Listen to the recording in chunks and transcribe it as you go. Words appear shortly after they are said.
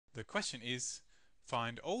The question is,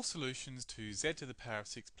 find all solutions to z to the power of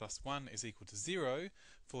 6 plus 1 is equal to 0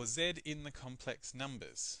 for z in the complex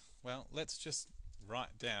numbers. Well, let's just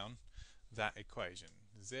write down that equation.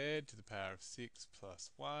 Z to the power of 6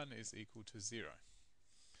 plus 1 is equal to 0.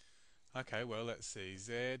 Okay, well, let's see.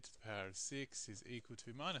 Z to the power of 6 is equal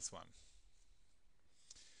to minus 1.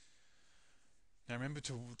 Now remember,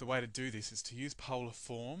 the way to do this is to use polar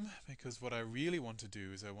form, because what I really want to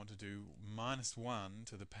do is I want to do minus 1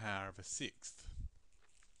 to the power of a sixth.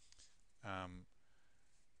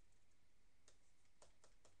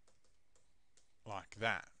 Like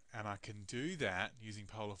that. And I can do that using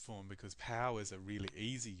polar form because powers are really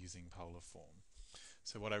easy using polar form.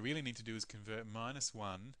 So what I really need to do is convert minus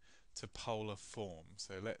 1 to polar form.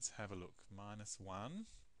 So let's have a look. Minus 1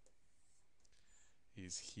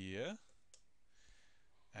 is here.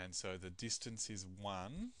 And so the distance is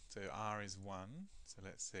 1. So r is 1. So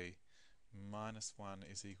let's see. Minus 1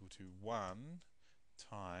 is equal to 1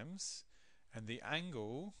 times. And the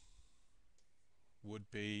angle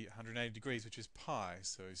would be 180 degrees, which is pi.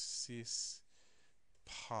 So cis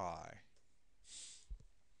pi.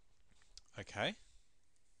 Okay.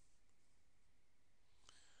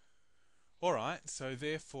 Alright, so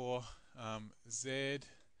therefore z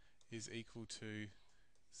is equal to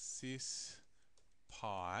cis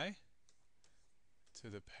pi to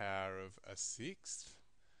the power of a sixth.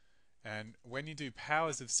 And when you do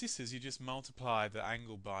powers of cis's, you just multiply the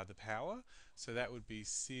angle by the power. So that would be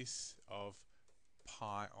cis of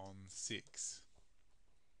pi on 6.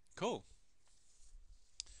 Cool.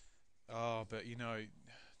 Oh, but you know,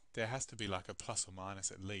 there has to be like a plus or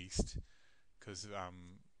minus at least, because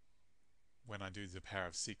when I do the power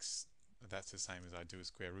of 6, that's the same as I do a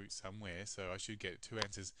square root somewhere, so I should get two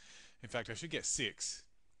answers. In fact, I should get 6,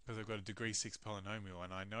 because I've got a degree 6 polynomial,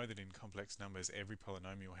 and I know that in complex numbers every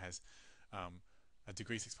polynomial has a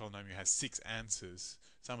degree 6 polynomial has 6 answers.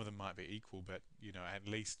 Some of them might be equal, but you know, at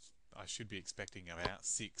least I should be expecting about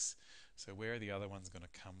 6. So where are the other ones going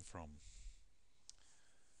to come from?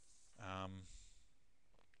 Oh,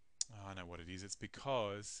 I know what it is. It's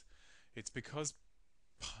because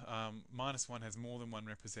minus 1 has more than one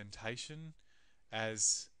representation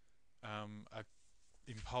as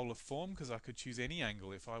in polar form, because I could choose any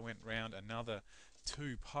angle. If I went round another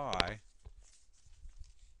 2 pi,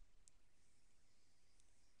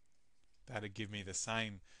 that'd give me the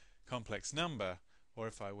same complex number. Or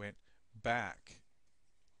if I went back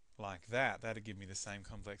like that, that'd give me the same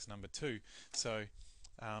complex number too. So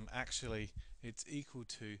actually it's equal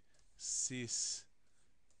to cis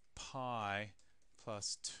pi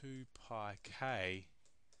plus 2 pi k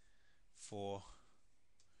for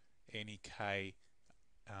any k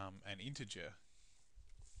an integer.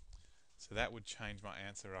 So that would change my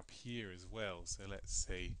answer up here as well. So let's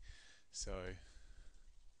see. So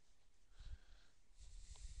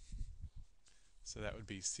that would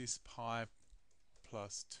be cis pi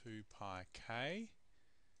plus 2 pi k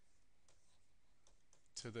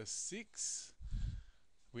to the 6,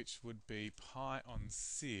 which would be pi on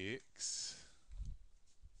 6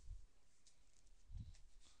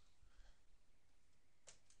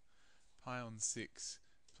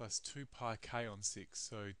 plus 2 pi k on 6.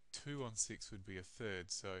 So 2 on 6 would be a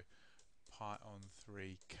third. So pi on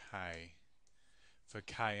 3k for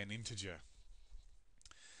k an integer.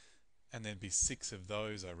 And there'd be 6 of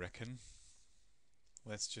those, I reckon.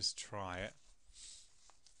 Let's just try it.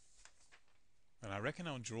 And I reckon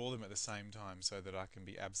I'll draw them at the same time so that I can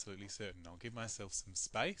be absolutely certain. I'll give myself some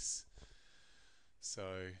space. So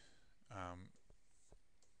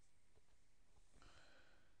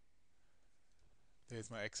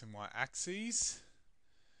there's my x and y axes.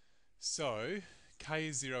 So k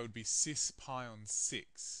is 0 would be cis pi on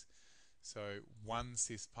 6. So 1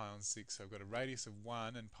 cis pi on 6. So I've got a radius of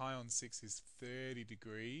 1, and pi on 6 is 30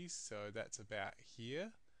 degrees. So that's about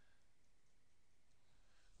here.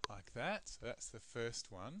 Like that. So that's the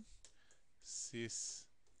first one. Cis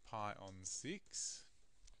pi on 6.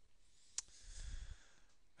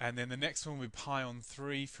 And then the next one would be pi on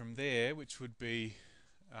 3 from there, which would be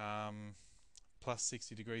plus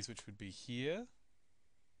 60 degrees, which would be here.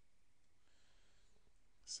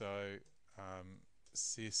 So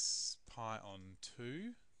cis pi on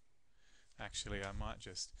 2. Actually, I might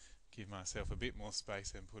just give myself a bit more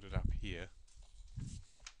space and put it up here.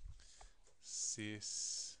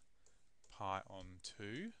 Cis pi on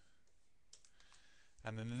 2.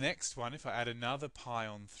 And then the next one, if I add another pi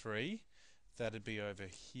on 3, that'd be over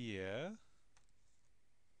here.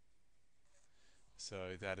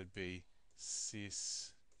 So that'd be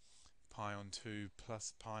cis pi on 2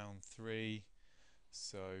 plus pi on 3.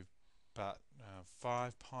 So, but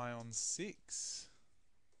 5 pi on 6.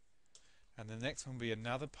 And the next one will be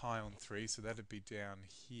another pi on 3, so that would be down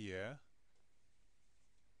here,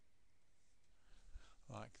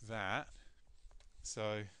 like that.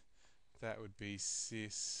 So that would be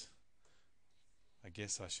cis, I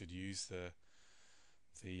guess I should use the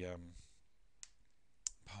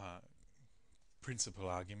principal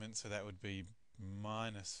argument, so that would be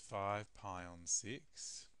minus 5 pi on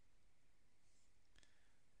 6.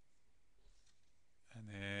 And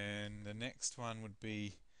then the next one would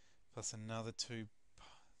be plus another 2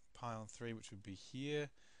 pi on 3, which would be here,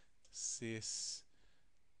 cis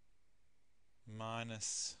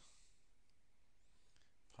minus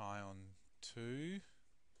pi on 2.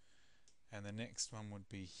 And the next one would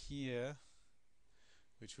be here,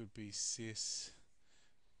 which would be cis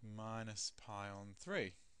minus pi on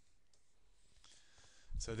 3.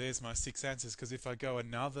 So there's my 6 answers, because if I go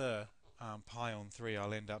another pi on 3,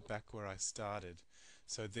 I'll end up back where I started.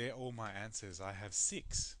 So they're all my answers. I have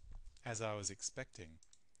 6, as I was expecting.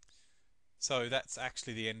 So that's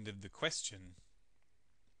actually the end of the question.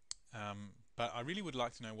 But I really would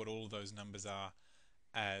like to know what all of those numbers are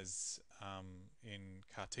as in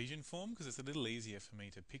Cartesian form, because it's a little easier for me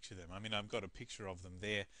to picture them. I mean, I've got a picture of them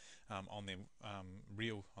there on the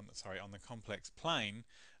on the complex plane,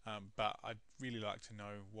 but I'd really like to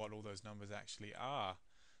know what all those numbers actually are.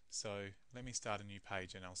 So let me start a new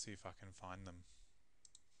page and I'll see if I can find them.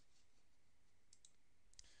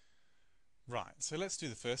 Right, so let's do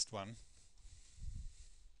the first one.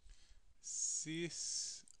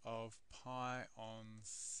 Cis of pi on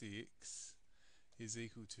 6 is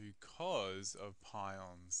equal to cos of pi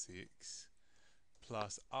on 6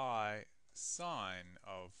 plus I sine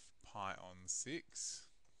of pi on 6.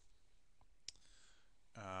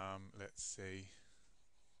 Let's see.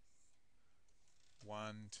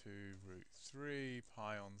 1, 2, root 3,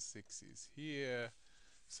 pi on 6 is here.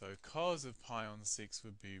 So cos of pi on 6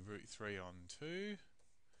 would be root 3 on 2.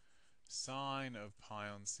 Sine of pi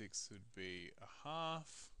on 6 would be a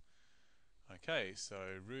half. Okay, so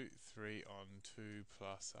root 3 on 2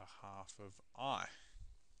 plus a half of I.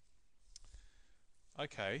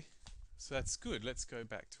 Okay, so that's good. Let's go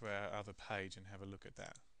back to our other page and have a look at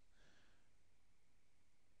that.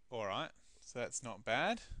 Alright, so that's not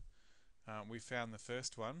bad. We found the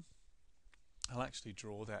first one. I'll actually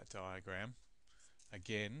draw that diagram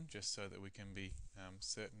again, just so that we can be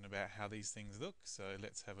certain about how these things look. So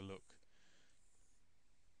let's have a look.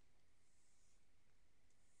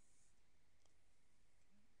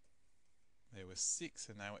 There were 6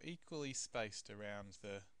 and they were equally spaced around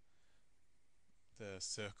the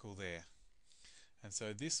circle there. And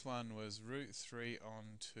so this one was root 3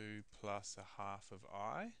 on 2 plus a half of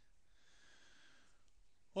I.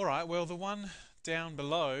 Alright, well the one down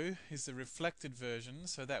below is the reflected version,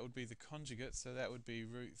 so that would be the conjugate, so that would be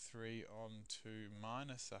root 3 on 2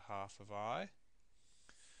 minus a half of I.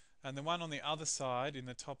 And the one on the other side in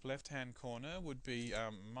the top left hand corner would be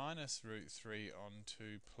minus root 3 on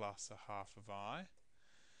 2 plus a half of I.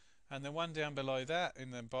 And the one down below that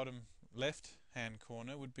in the bottom left hand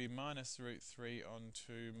corner would be minus root 3 on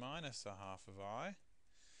 2 minus a half of I.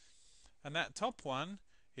 And that top one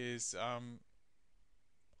is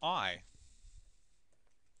I.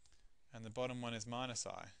 And the bottom one is minus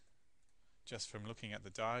I, just from looking at the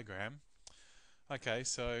diagram. Okay,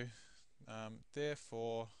 so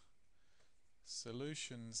therefore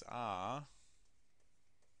solutions are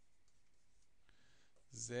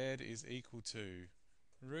Z is equal to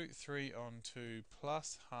root 3 on 2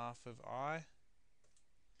 plus half of I,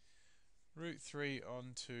 root 3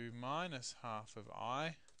 on 2 minus half of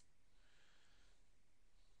I,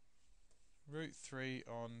 root 3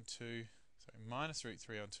 on 2, minus root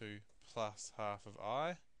 3 on 2 plus half of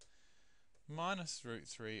I, minus root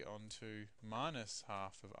 3 on 2 minus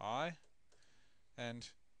half of I, and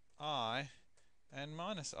I and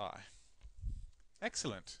minus I.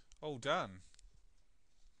 Excellent. All done.